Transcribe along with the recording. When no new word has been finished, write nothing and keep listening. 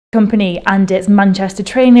Company and its Manchester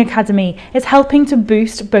Training Academy is helping to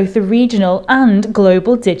boost both the regional and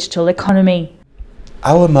global digital economy.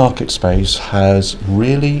 Our market space has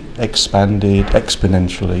really expanded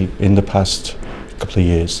exponentially in the past couple of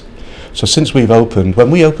years. So since we've opened,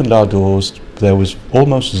 when we opened our doors, there was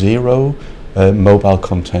almost zero mobile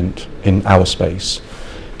content in our space.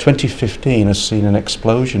 2015 has seen an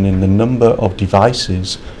explosion in the number of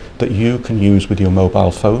devices that you can use with your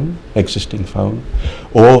mobile phone, existing phone,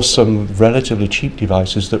 or some relatively cheap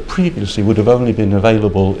devices that previously would have only been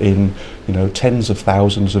available in, tens of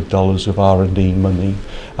thousands of dollars of R&D money,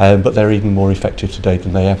 but they're even more effective today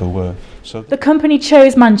than they ever were. So the company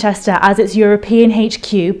chose Manchester as its European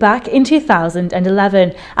HQ back in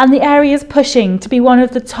 2011, and the area is pushing to be one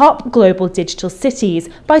of the top global digital cities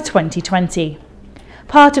by 2020.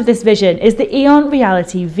 Part of this vision is the EON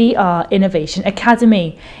Reality VR Innovation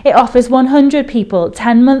Academy. It offers 100 people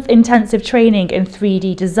 10-month intensive training in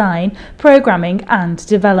 3D design, programming and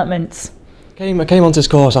development. I came onto this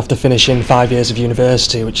course after finishing 5 years of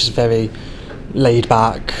university, which is very laid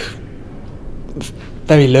back,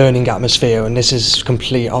 very learning atmosphere, and this is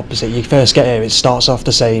complete opposite. You first get here, it starts off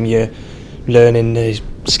the same, you're learning the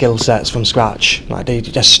skill sets from scratch. Like they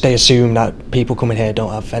assume that people coming here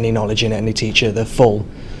don't have any knowledge in it, and they teach you the full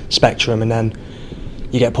spectrum, and then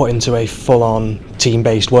you get put into a full-on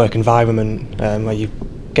team-based work environment where you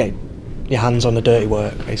get your hands on the dirty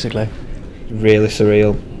work, basically. Really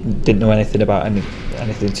surreal. Didn't know anything about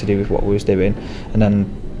anything to do with what we was doing, and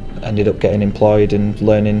then ended up getting employed and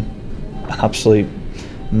learning an absolute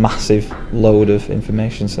massive load of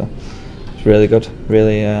information. So it's really good,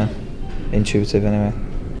 really intuitive anyway.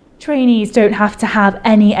 Trainees don't have to have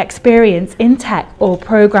any experience in tech or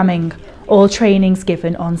programming. All training's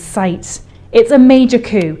given on site. It's a major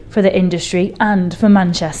coup for the industry and for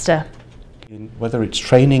Manchester. Whether it's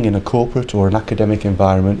training in a corporate or an academic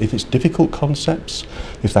environment, if it's difficult concepts,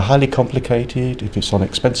 if they're highly complicated, if it's on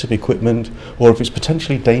expensive equipment, or if it's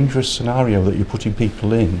potentially dangerous scenario that you're putting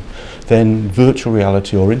people in, then virtual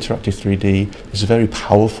reality or interactive 3D is a very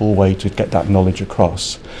powerful way to get that knowledge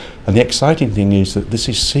across. And the exciting thing is that this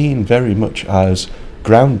is seen very much as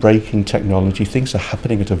groundbreaking technology. Things are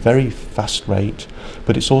happening at a very fast rate,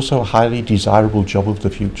 but it's also a highly desirable job of the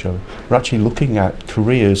future. We're actually looking at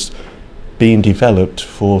careers being developed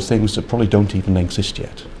for things that probably don't even exist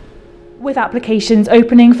yet. With applications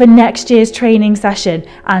opening for next year's training session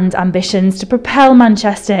and ambitions to propel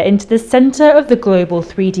Manchester into the centre of the global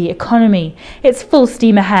 3D economy, it's full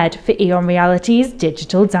steam ahead for EON Reality's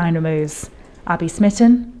digital dynamos. Abby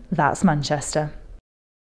Smitten, That's Manchester.